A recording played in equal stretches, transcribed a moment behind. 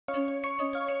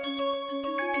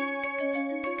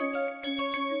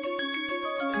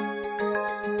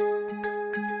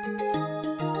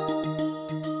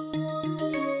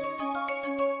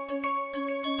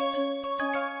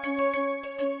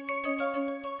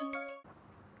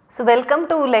So, welcome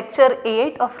to lecture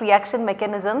 8 of reaction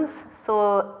mechanisms.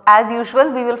 So, as usual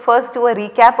we will first do a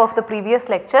recap of the previous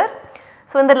lecture.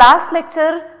 So, in the last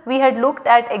lecture we had looked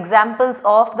at examples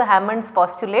of the Hammond's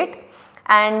postulate,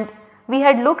 and we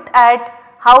had looked at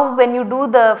how when you do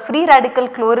the free radical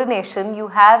chlorination you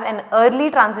have an early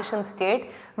transition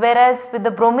state, whereas with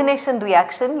the bromination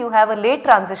reaction you have a late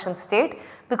transition state,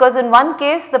 because in one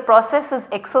case the process is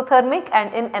exothermic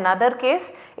and in another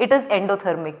case it is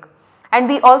endothermic. And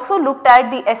we also looked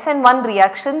at the SN1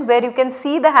 reaction where you can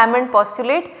see the Hammond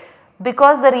postulate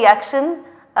because the reaction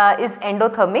is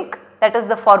endothermic, that is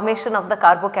the formation of the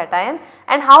carbocation,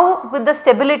 and how with the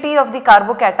stability of the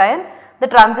carbocation the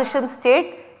transition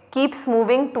state keeps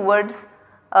moving towards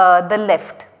the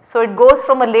left. So, it goes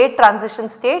from a late transition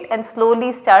state and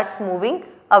slowly starts moving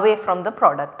away from the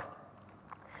product.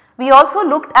 We also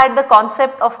looked at the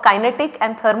concept of kinetic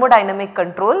and thermodynamic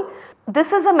control.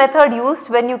 This is a method used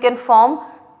when you can form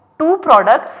two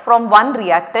products from one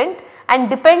reactant, and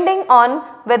depending on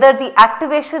whether the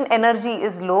activation energy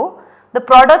is low, the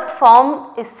product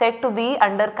formed is said to be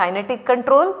under kinetic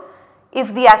control.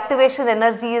 If the activation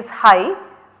energy is high,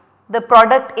 the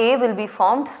product A will be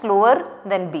formed slower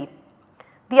than B.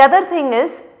 The other thing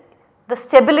is the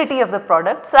stability of the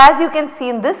product. So, as you can see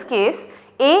in this case,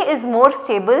 A is more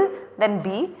stable than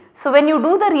B. So, when you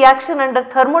do the reaction under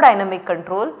thermodynamic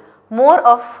control, more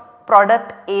of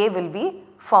product A will be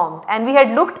formed, and we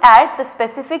had looked at the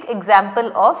specific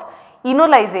example of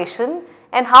enolization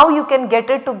and how you can get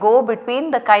it to go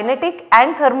between the kinetic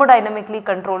and thermodynamically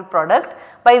controlled product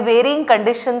by varying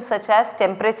conditions such as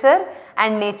temperature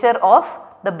and nature of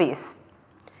the base.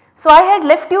 So, I had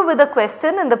left you with a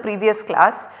question in the previous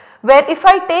class where if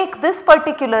I take this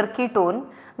particular ketone,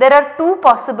 there are two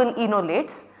possible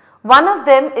enolates, one of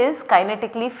them is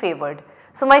kinetically favored.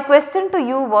 So, my question to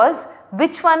you was,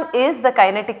 which one is the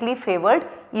kinetically favored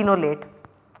enolate?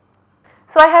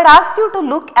 So, I had asked you to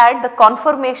look at the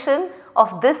conformation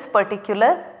of this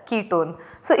particular ketone.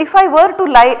 So, if I were to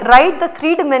write the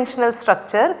three-dimensional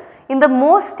structure in the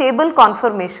most stable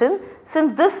conformation,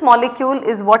 since this molecule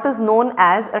is what is known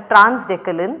as a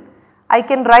transdecalin, I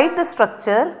can write the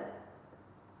structure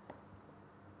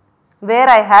where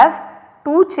I have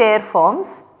two chair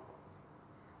forms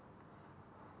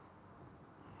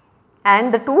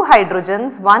and the two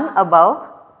hydrogens, one above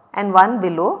and one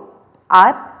below,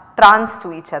 are trans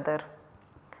to each other.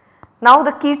 Now,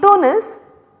 the ketone is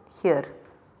here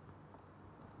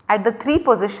at the 3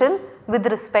 position with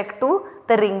respect to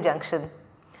the ring junction.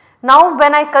 Now,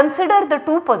 when I consider the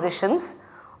two positions,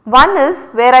 one is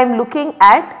where I am looking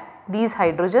at these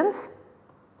hydrogens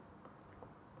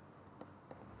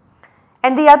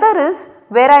and the other is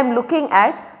where I am looking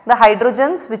at the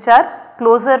hydrogens which are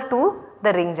closer to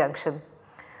the ring junction.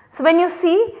 So, when you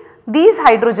see these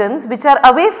hydrogens which are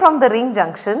away from the ring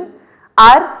junction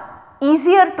are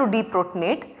easier to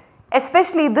deprotonate,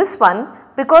 especially this one,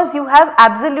 because you have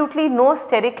absolutely no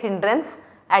steric hindrance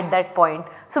at that point.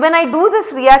 So, when I do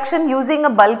this reaction using a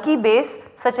bulky base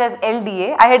such as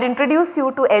LDA, I had introduced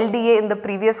you to LDA in the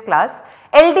previous class.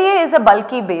 LDA is a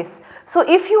bulky base. So,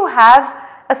 if you have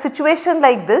a situation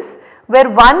like this where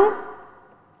one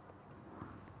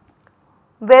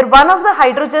of the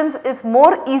hydrogens is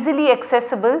more easily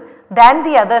accessible than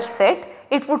the other set,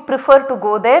 it would prefer to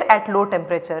go there at low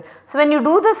temperature. So, when you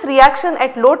do this reaction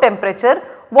at low temperature,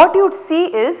 what you would see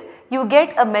is you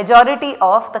get a majority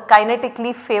of the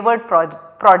kinetically favored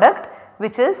product,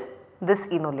 which is this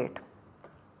enolate.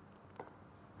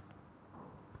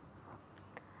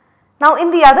 Now,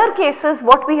 in the other cases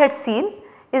what we had seen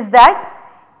is that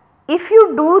if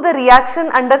you do the reaction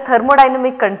under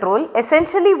thermodynamic control,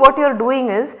 essentially what you are doing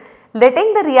is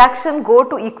letting the reaction go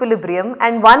to equilibrium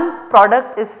and one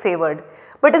product is favored.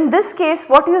 But in this case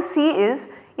what you see is,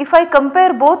 if I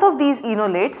compare both of these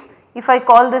enolates, if I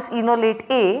call this enolate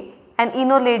A and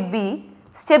enolate B,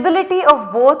 stability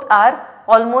of both are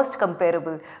almost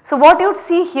comparable. So, what you would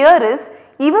see here is,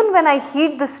 even when I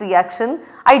heat this reaction,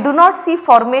 I do not see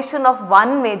formation of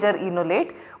one major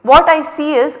enolate. What I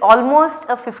see is almost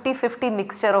a 50-50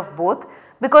 mixture of both,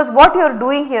 because what you are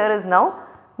doing here is now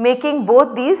making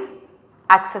both these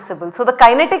accessible. So, the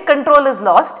kinetic control is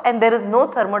lost and there is no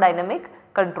thermodynamic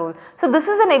control. So, this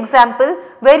is an example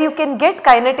where you can get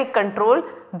kinetic control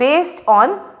based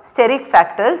on steric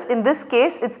factors. In this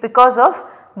case it is because of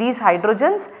these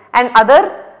hydrogens and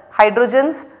other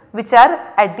hydrogens which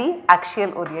are at the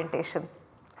axial orientation.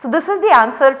 So, this is the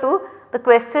answer to the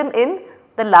question in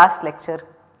the last lecture.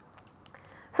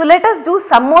 So, let us do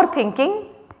some more thinking.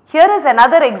 Here is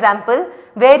another example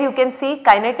where you can see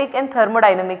kinetic and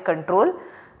thermodynamic control.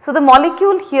 So, the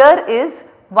molecule here is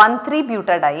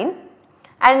 1,3-butadiene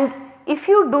and if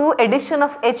you do addition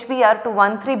of HBr to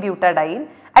 1,3-butadiene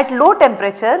at low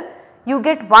temperature, you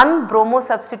get one bromo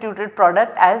substituted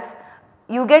product as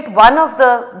you get one of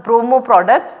the bromo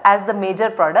products as the major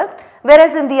product,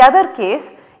 whereas in the other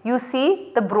case you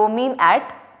see the bromine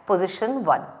at position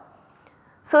 1.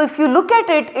 So if you look at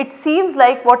it, it seems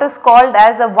like what is called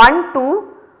as a 1,2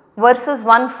 versus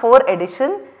 1,4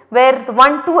 addition, where the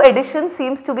 1,2 addition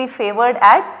seems to be favored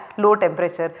at low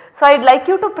temperature. So I would like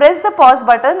you to press the pause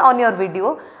button on your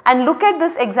video and look at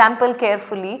this example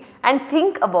carefully and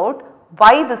think about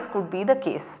why this could be the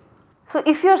case. So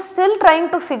if you are still trying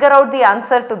to figure out the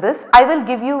answer to this, I will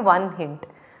give you one hint.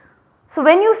 So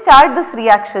when you start this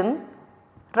reaction,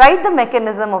 write the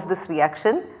mechanism of this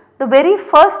reaction. The very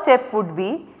first step would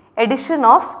be addition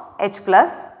of H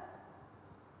plus.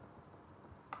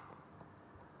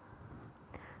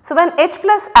 So when H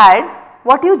plus adds,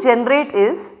 what you generate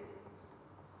is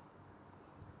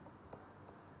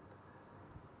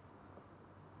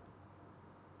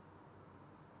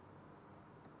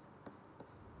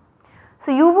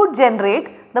so you would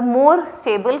generate the more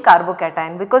stable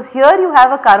carbocation, because here you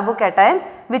have a carbocation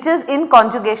which is in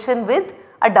conjugation with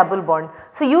a double bond.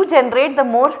 So you generate the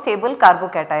more stable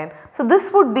carbocation. So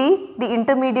this would be the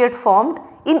intermediate formed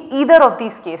in either of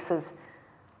these cases.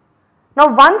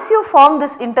 Now once you form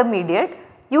this intermediate,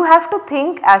 you have to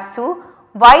think as to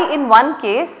why in one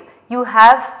case you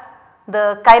have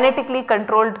the kinetically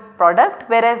controlled product,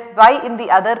 whereas why in the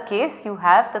other case you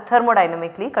have the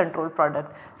thermodynamically controlled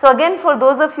product. So again, for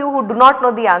those of you who do not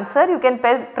know the answer, you can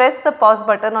press the pause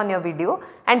button on your video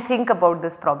and think about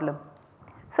this problem.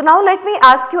 So now let me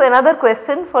ask you another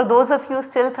question for those of you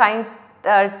still trying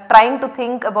to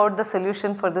think about the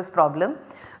solution for this problem.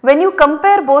 When you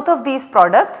compare both of these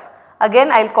products,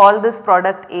 again I will call this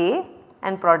product A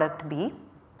and product B,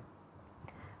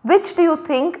 which do you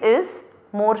think is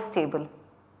more stable?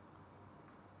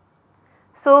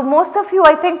 So most of you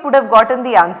I think would have gotten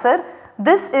the answer.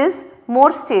 This is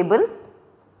more stable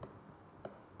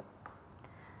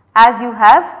as you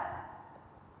have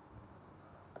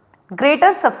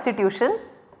greater substitution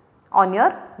on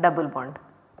your double bond.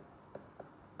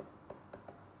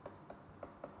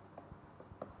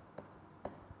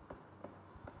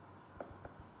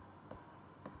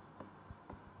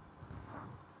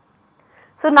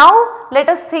 So now let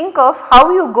us think of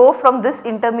how you go from this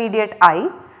intermediate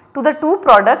I to the two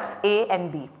products A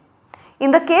and B. In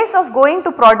the case of going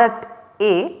to product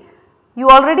A, you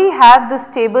already have the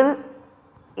stable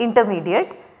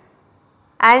intermediate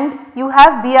and you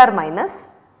have Br minus.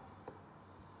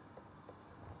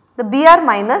 The Br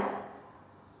minus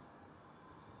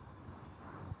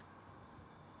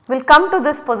will come to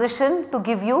this position to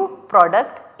give you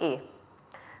product A.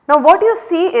 Now what you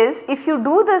see is, if you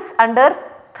do this under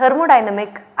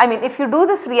thermodynamic, if you do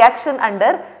this reaction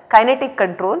under kinetic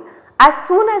control, as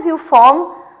soon as you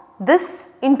form this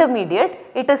intermediate,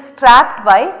 it is trapped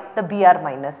by the Br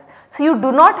minus. So you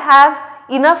do not have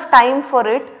enough time for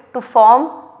it to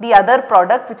form the other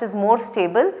product which is more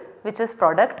stable, which is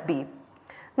product B.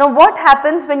 Now what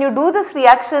happens when you do this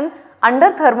reaction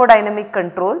under thermodynamic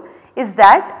control is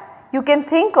that you can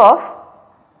think of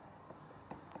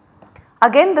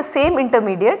again the same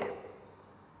intermediate.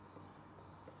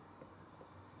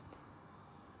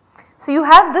 So you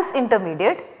have this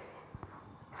intermediate.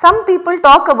 Some people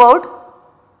talk about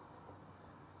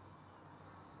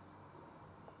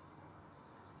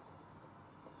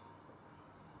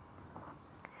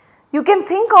you can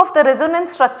think of the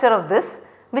resonance structure of this,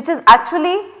 which is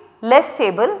actually less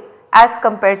stable as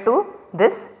compared to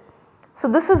this. So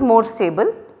this is more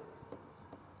stable.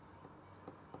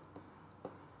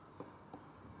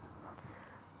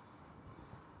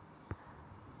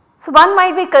 So one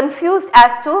might be confused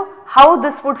as to how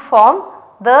this would form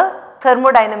the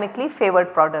thermodynamically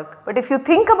favored product. But if you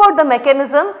think about the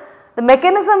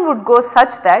mechanism would go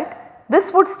such that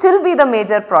this would still be the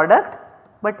major product,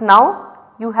 but now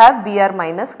you have Br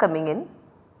minus coming in.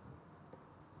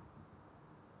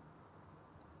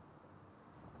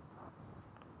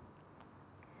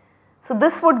 So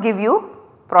this would give you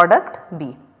product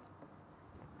B.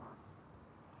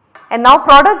 And now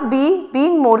product B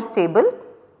being more stable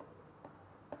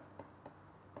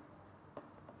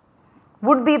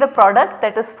would be the product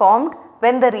that is formed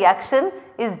when the reaction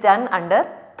is done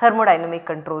under thermodynamic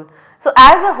control. So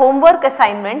as a homework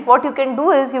assignment, what you can do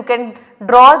is you can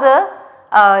draw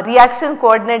the reaction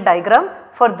coordinate diagram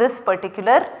for this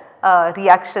particular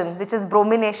reaction, which is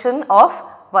bromination of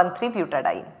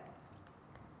 1,3-butadiene.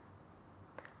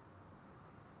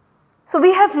 So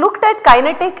we have looked at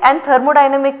kinetic and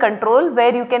thermodynamic control,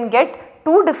 where you can get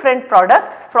two different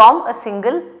products from a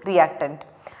single reactant.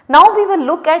 Now we will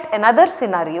look at another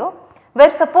scenario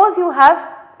where suppose you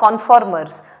have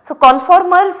conformers. So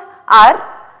conformers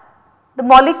are the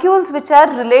molecules which are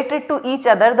related to each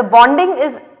other, the bonding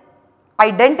is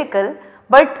identical,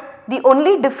 but the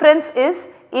only difference is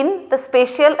in the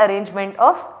spatial arrangement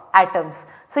of atoms.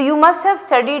 So you must have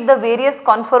studied the various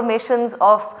conformations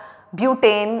of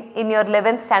butane in your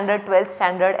 11th standard, 12th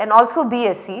standard and also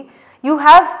BSc. You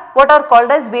have what are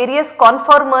called as various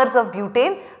conformers of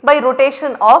butane by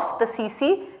rotation of the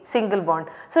CC single bond.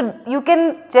 So you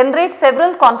can generate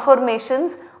several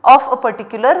conformations of a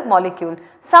particular molecule.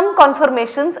 Some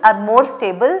conformations are more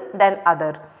stable than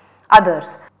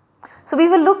others. So we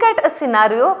will look at a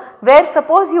scenario where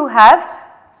suppose you have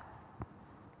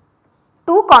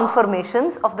two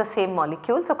conformations of the same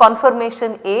molecule. So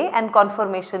conformation A and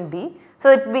conformation B.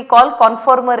 So it will be called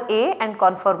conformer A and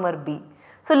conformer B.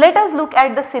 So let us look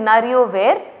at the scenario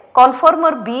where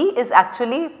conformer B is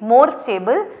actually more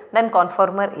stable than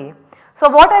conformer A. So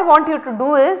what I want you to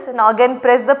do is, now again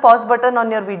press the pause button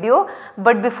on your video,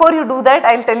 but before you do that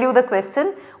I will tell you the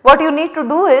question. What you need to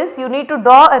do is you need to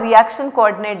draw a reaction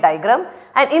coordinate diagram,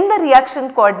 and in the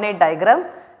reaction coordinate diagram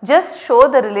just show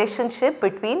the relationship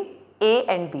between A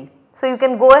and B. So you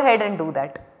can go ahead and do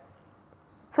that.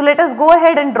 So let us go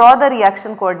ahead and draw the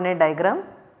reaction coordinate diagram.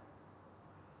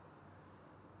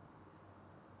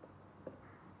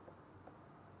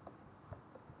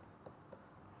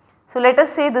 So let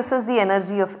us say this is the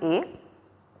energy of A.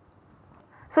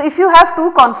 So if you have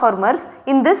two conformers,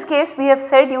 in this case we have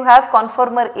said you have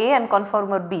conformer A and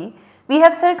conformer B. We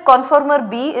have said conformer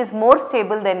B is more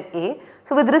stable than A.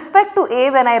 So with respect to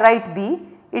A, when I write B,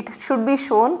 it should be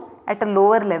shown at a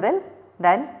lower level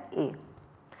than A.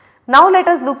 Now let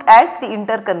us look at the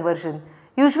interconversion.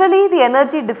 Usually the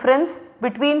energy difference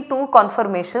between two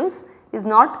conformations is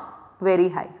not very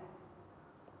high.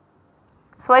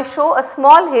 So I show a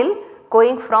small hill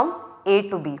going from A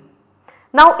to B.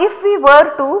 Now if we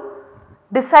were to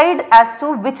decide as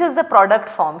to which is the product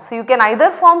form, so you can either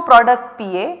form product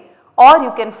PA or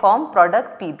you can form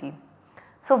product PB.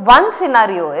 So one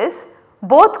scenario is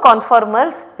both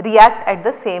conformers react at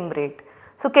the same rate.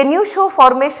 So can you show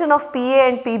formation of PA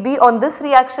and PB on this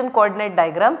reaction coordinate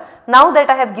diagram now that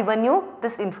I have given you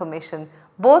this information?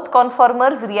 Both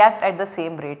conformers react at the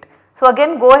same rate. So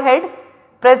again go ahead,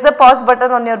 press the pause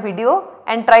button on your video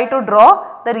and try to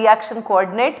draw the reaction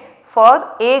coordinate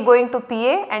for A going to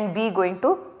PA and B going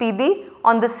to PB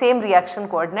on the same reaction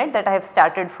coordinate that I have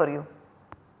started for you.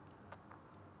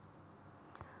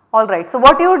 Alright, so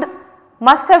what you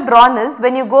must have drawn is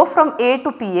when you go from A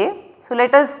to PA, so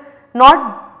let us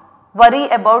not worry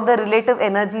about the relative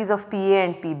energies of PA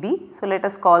and PB. So let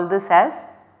us call this as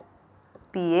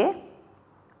PA,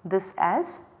 this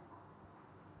as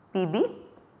PB.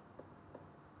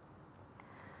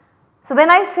 So when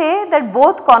I say that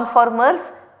both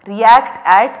conformers react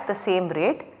at the same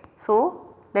rate,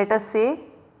 so let us say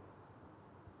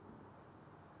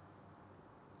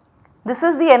this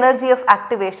is the energy of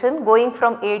activation going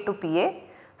from A to PA.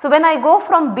 So when I go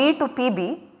from B to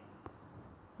PB,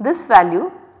 this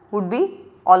value would be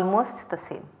almost the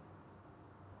same.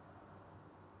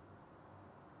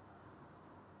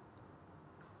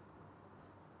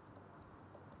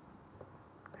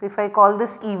 So if I call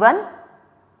this E1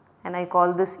 and I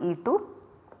call this E2,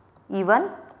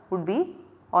 E1 would be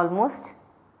almost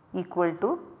equal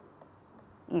to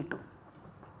E2.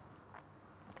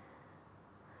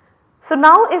 So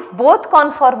now if both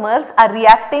conformers are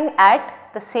reacting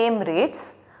at the same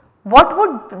rates, what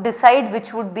would decide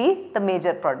which would be the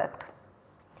major product?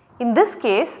 In this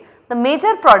case, the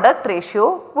major product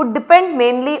ratio would depend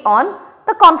mainly on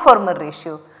the conformer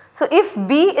ratio. So if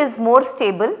B is more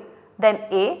stable than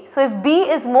A, so if B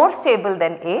is more stable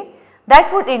than A,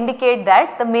 that would indicate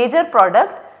that the major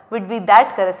product would be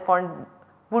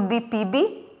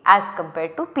PB as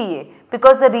compared to PA,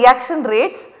 because the reaction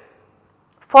rates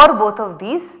for both of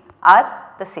these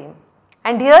are the same.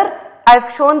 And here I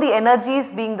have shown the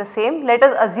energies being the same. Let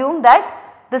us assume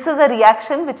that this is a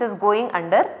reaction which is going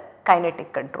under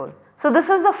kinetic control. So this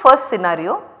is the first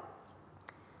scenario.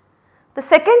 The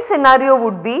second scenario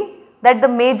would be that the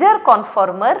major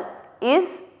conformer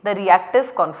is the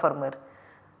reactive conformer.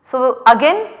 So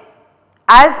again,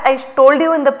 as I told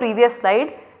you in the previous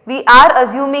slide, we are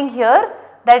assuming here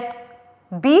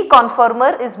that B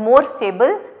conformer is more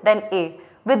stable than A.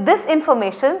 With this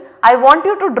information, I want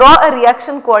you to draw a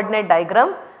reaction coordinate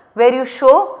diagram where you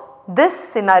show this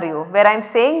scenario where I am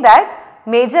saying that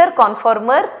major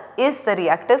conformer is the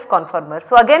reactive conformer.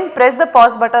 So again press the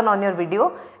pause button on your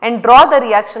video and draw the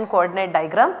reaction coordinate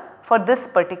diagram for this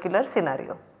particular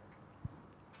scenario.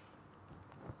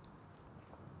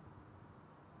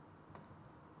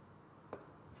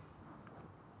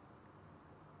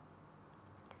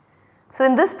 So,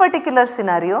 in this particular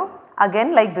scenario,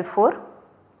 again like before,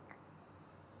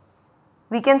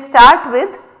 we can start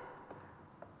with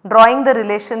drawing the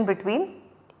relation between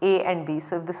A and B.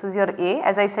 So, if this is your A,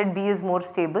 as I said B is more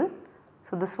stable.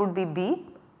 So, this would be B,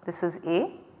 this is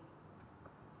A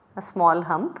small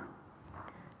hump.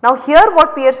 Now, here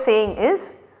what we are saying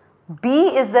is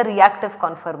B is the reactive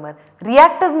conformer.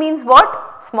 Reactive means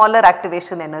what? Smaller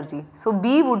activation energy. So,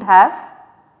 B would have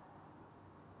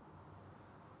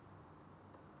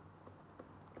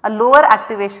a lower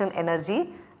activation energy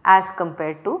as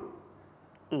compared to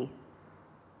A.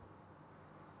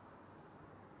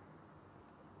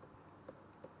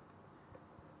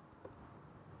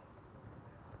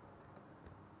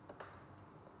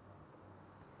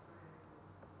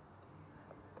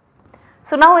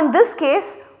 So, now in this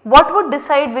case what would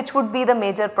decide which would be the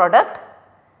major product?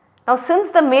 Now,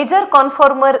 since the major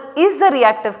conformer is the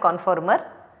reactive conformer,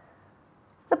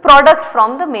 the product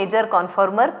from the major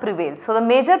conformer prevails. So, the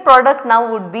major product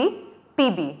now would be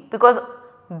Pb, because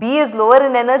B is lower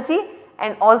in energy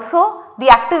and also the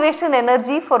activation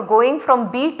energy for going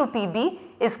from B to Pb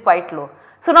is quite low.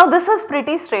 So, now this is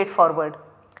pretty straightforward.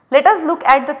 Let us look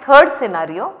at the third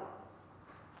scenario.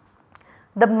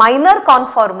 The minor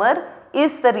conformer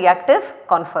is the reactive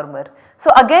conformer.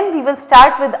 So, again we will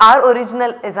start with our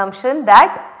original assumption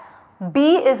that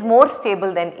B is more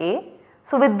stable than A.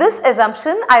 So, with this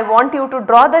assumption I want you to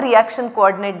draw the reaction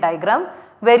coordinate diagram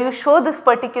where you show this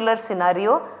particular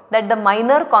scenario that the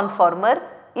minor conformer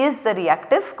is the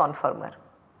reactive conformer.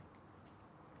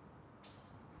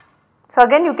 So,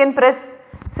 again you can press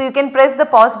the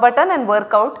pause button and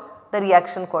work out the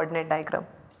reaction coordinate diagram.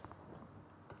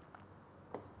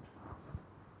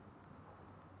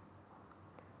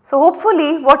 So,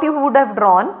 hopefully what you would have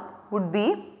drawn would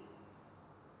be,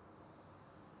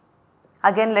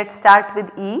 again let us start with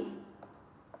E,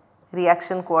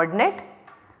 reaction coordinate.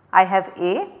 I have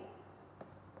A,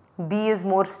 B is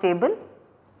more stable.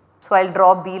 So, I will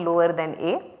draw B lower than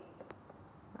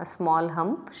a small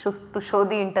hump to show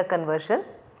the interconversion.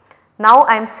 Now,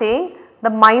 I am saying the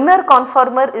minor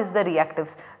conformer is the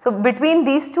reactives. So, between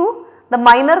these two the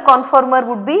minor conformer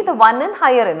would be the one in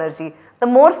higher energy. The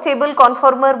more stable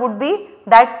conformer would be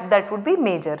that would be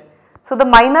major. So, the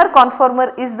minor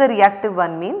conformer is the reactive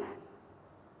one, means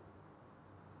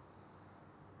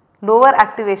lower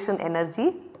activation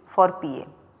energy for Pa.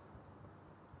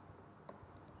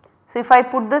 So, if I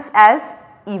put this as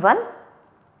E1,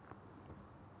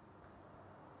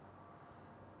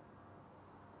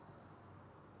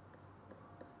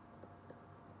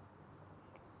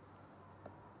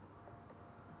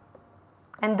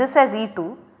 and this as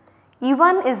E2,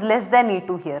 E1 is less than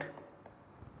E2 here.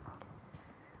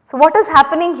 So, what is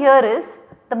happening here is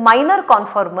the minor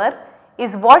conformer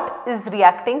is what is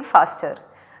reacting faster.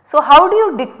 So, how do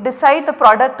you decide the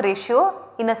product ratio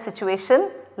in a situation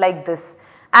like this?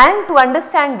 And to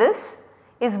understand this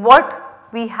is what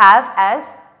we have as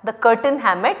the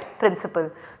Curtin-Hammett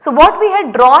principle. So, what we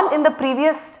had drawn in the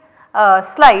previous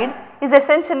slide is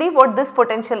essentially what this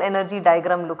potential energy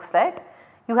diagram looks like.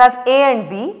 You have A and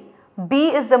B. B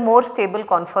is the more stable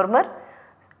conformer,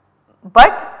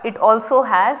 but it also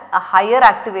has a higher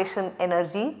activation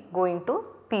energy going to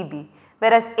Pb,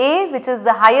 whereas A, which is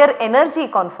the higher energy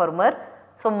conformer,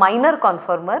 so minor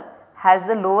conformer, has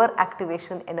the lower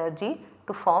activation energy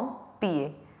to form Pa.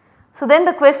 So, then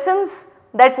the questions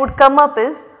that would come up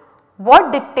is,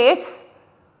 what dictates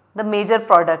the major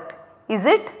product? Is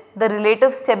it the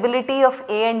relative stability of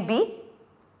A and B?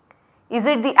 Is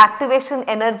it the activation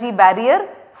energy barrier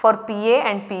for Pa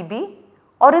and Pb,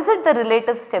 or is it the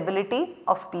relative stability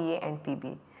of Pa and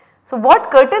Pb? So, what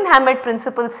Curtin-Hammett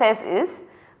principle says is,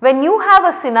 when you have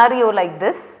a scenario like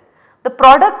this, the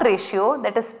product ratio,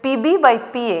 that is Pb by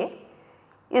Pa,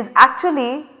 is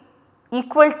actually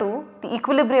equal to the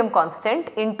equilibrium constant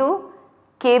into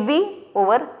Kb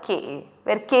over Ka,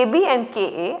 where Kb and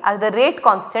Ka are the rate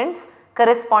constants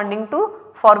corresponding to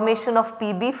formation of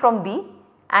Pb from B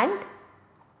and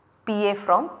Pa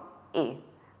from A.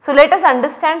 So, let us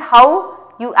understand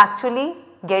how you actually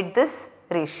get this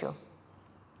ratio.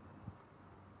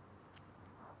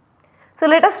 So,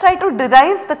 let us try to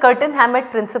derive the Curtin-Hammett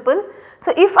principle.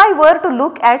 So, if I were to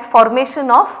look at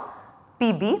formation of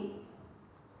Pb,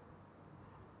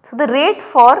 so the rate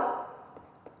for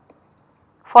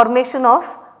formation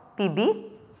of Pb,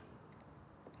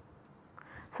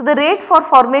 so the rate for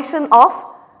formation of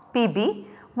Pb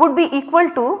would be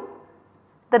equal to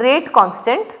the rate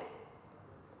constant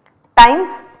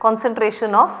times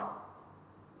concentration of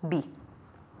B,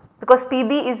 because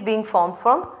Pb is being formed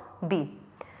from B.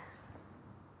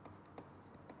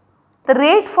 The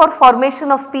rate for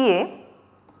formation of Pa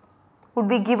would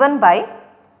be given by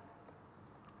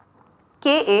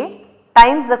Ka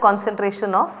times the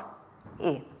concentration of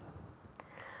A.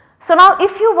 So now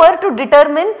if you were to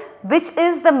determine which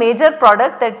is the major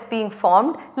product that is being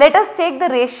formed, let us take the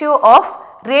ratio of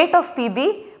rate of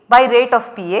Pb by rate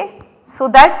of Pa, so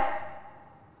that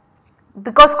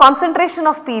because concentration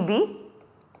of Pb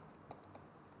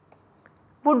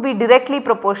would be directly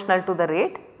proportional to the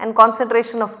rate and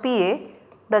concentration of Pa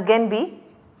would again be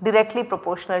directly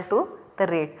proportional to the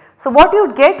rate. So what you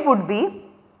would get would be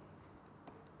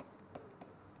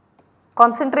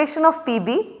concentration of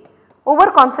Pb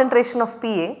over concentration of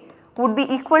Pa would be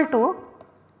equal to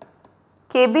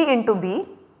Kb into B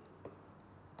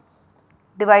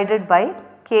divided by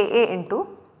Ka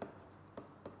into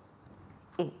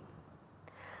A.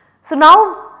 So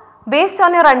now based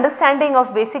on your understanding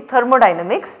of basic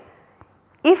thermodynamics,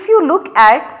 if you look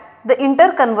at the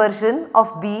interconversion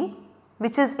of B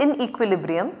which is in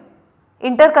equilibrium,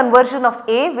 interconversion of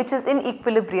A which is in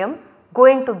equilibrium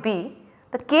going to B,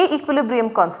 the K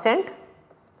equilibrium constant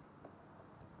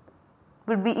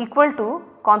would be equal to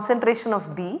concentration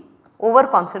of B over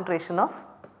concentration of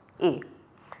A.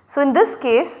 So in this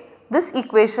case, this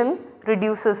equation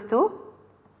reduces to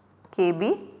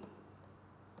Kb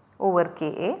over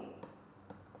Ka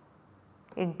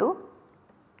into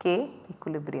K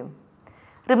equilibrium.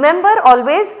 Remember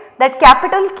always that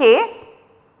capital K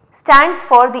stands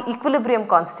for the equilibrium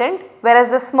constant,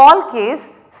 whereas the small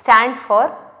k's stand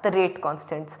for the rate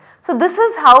constants. So this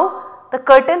is how the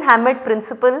Curtin-Hammett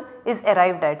principle is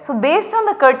arrived at. So based on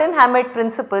the Curtin-Hammett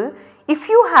principle, if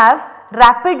you have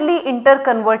rapidly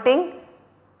interconverting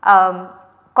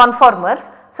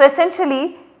conformers, so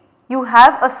essentially you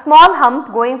have a small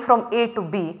hump going from A to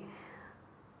B,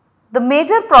 the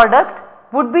major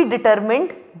product would be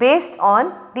determined based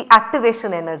on the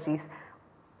activation energies.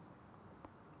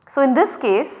 So in this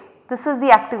case, this is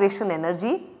the activation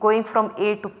energy going from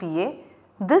A to Pa,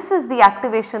 this is the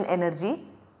activation energy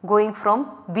going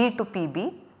from B to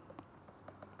Pb.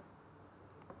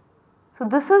 So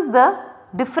this is the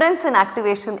difference in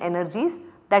activation energies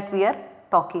that we are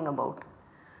talking about.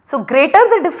 So greater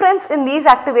the difference in these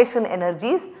activation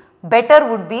energies, better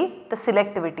would be the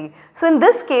selectivity. So in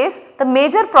this case, the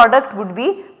major product would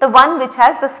be the one which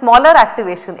has the smaller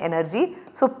activation energy.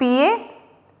 So Pa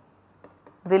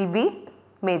will be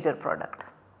major product.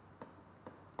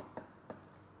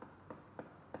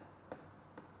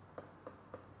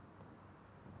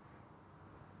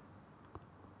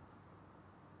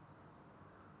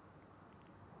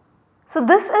 So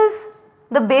this is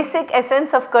the basic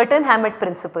essence of Curtin-Hammett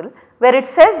principle, where it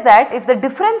says that if the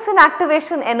difference in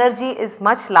activation energy is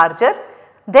much larger,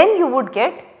 then you would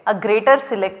get a greater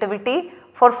selectivity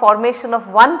for formation of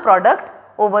one product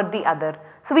over the other.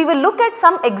 So we will look at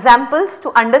some examples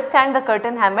to understand the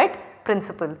Curtin-Hammett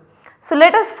principle. So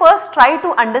let us first try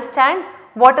to understand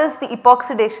what is the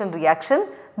epoxidation reaction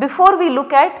before we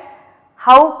look at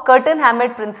how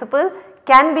Curtin-Hammett principle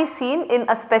can be seen in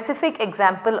a specific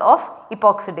example of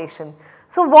epoxidation.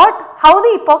 So how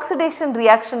the epoxidation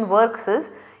reaction works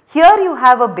is, here you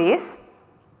have a base.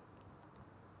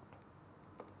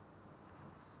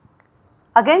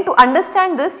 Again, to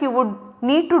understand this, you would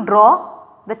need to draw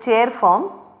the chair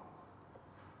form.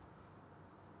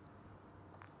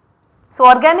 So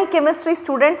organic chemistry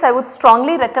students, I would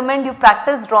strongly recommend you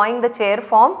practice drawing the chair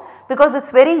form, because it is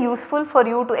very useful for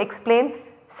you to explain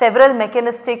several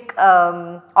mechanistic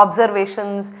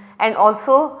observations and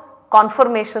also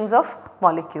conformations of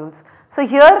molecules. So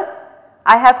here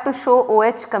I have to show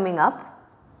OH coming up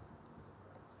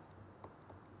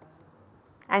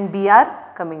and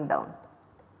Br coming down.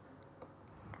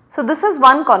 So this is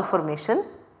one conformation.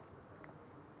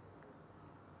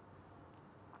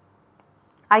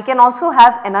 I can also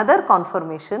have another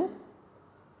conformation.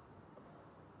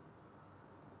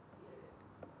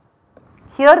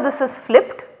 Here this is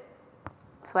flipped,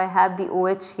 so I have the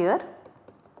OH here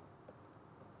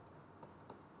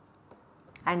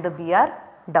and the Br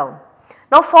down.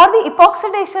 Now for the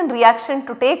epoxidation reaction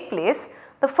to take place,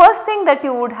 the first thing that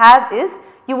you would have is,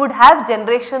 you would have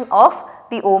generation of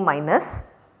the O minus.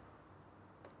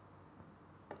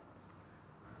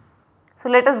 So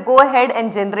let us go ahead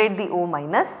and generate the O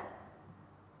minus.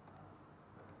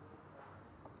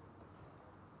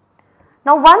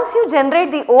 Now once you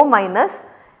generate the O minus,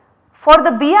 for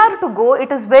the Br to go,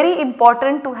 it is very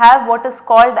important to have what is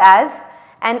called as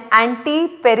an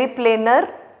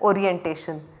anti-periplanar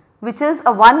orientation, which is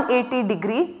a 180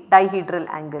 degree dihedral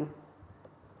angle,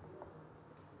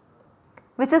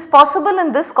 which is possible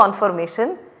in this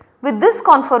conformation. With this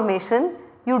conformation,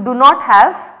 you do not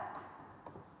have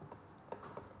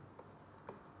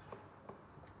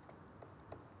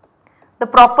the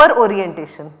proper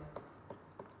orientation.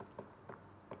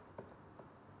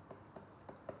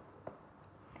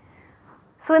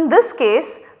 So in this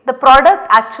case, the product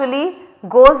actually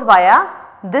goes via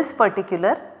this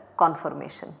particular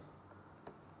conformation.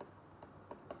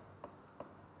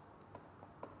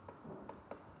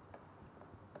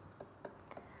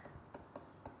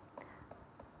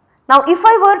 Now if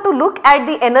I were to look at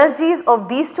the energies of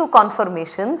these two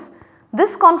conformations,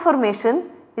 this conformation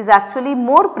is actually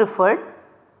more preferred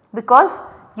because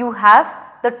you have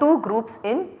the two groups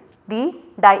in the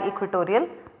di-equatorial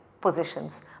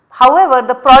positions. However,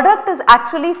 the product is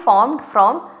actually formed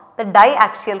from the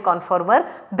diaxial conformer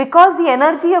because the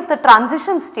energy of the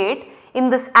transition state in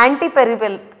this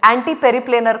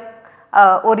anti-periplanar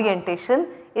orientation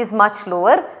is much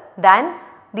lower than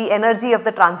the energy of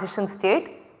the transition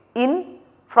state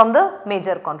from the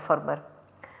major conformer.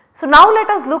 So now let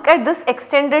us look at this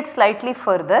extended slightly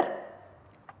further.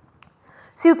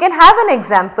 So you can have an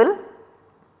example.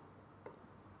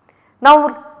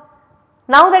 Now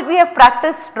that we have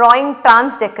practiced drawing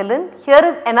transdecalan, here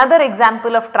is another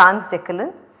example of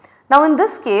transdecalan. Now in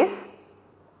this case,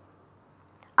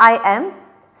 I am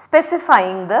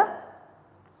specifying the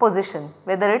position,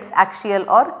 whether it is axial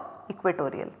or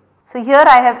equatorial. So here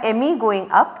I have Me going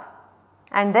up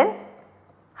and then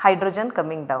hydrogen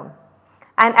coming down.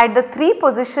 And at the 3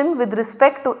 position with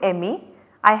respect to Me,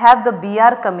 I have the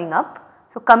Br coming up.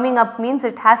 So coming up means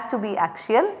it has to be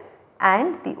axial,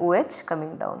 and the OH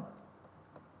coming down,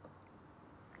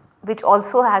 which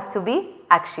also has to be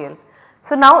axial.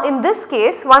 So now in this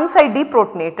case, once I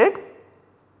deprotonated,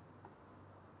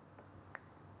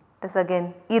 let us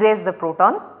again erase the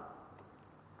proton.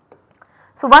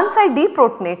 So once I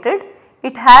deprotonated,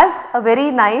 it has a very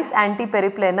nice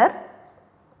anti-periplanar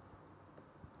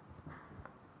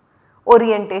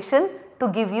orientation to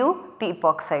give you the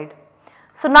epoxide.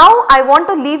 So now I want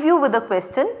to leave you with a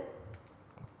question.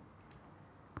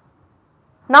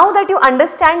 Now that you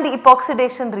understand the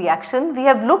epoxidation reaction, we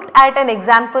have looked at an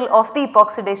example of the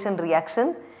epoxidation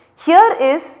reaction. Here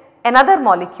is another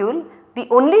molecule. The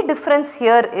only difference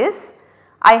here is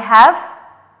I have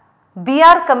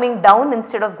Br coming down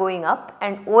instead of going up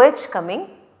and OH coming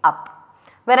up.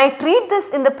 When I treat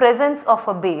this in the presence of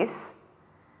a base,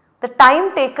 the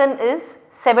time taken is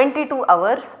 72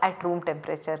 hours at room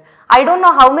temperature. I do not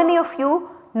know how many of you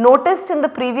noticed in the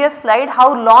previous slide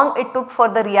how long it took for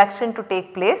the reaction to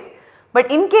take place,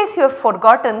 but in case you have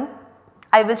forgotten,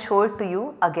 I will show it to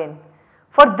you again.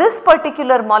 For this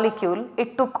particular molecule,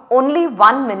 it took only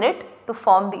 1 minute to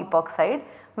form the epoxide,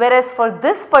 whereas for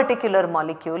this particular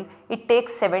molecule, it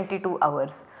takes 72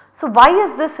 hours. So why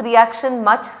is this reaction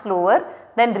much slower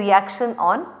than reaction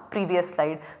on previous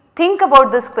slide? Think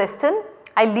about this question.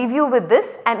 I leave you with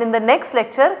this, and in the next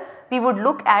lecture, we would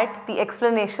look at the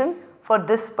explanation for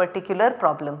this particular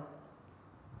problem.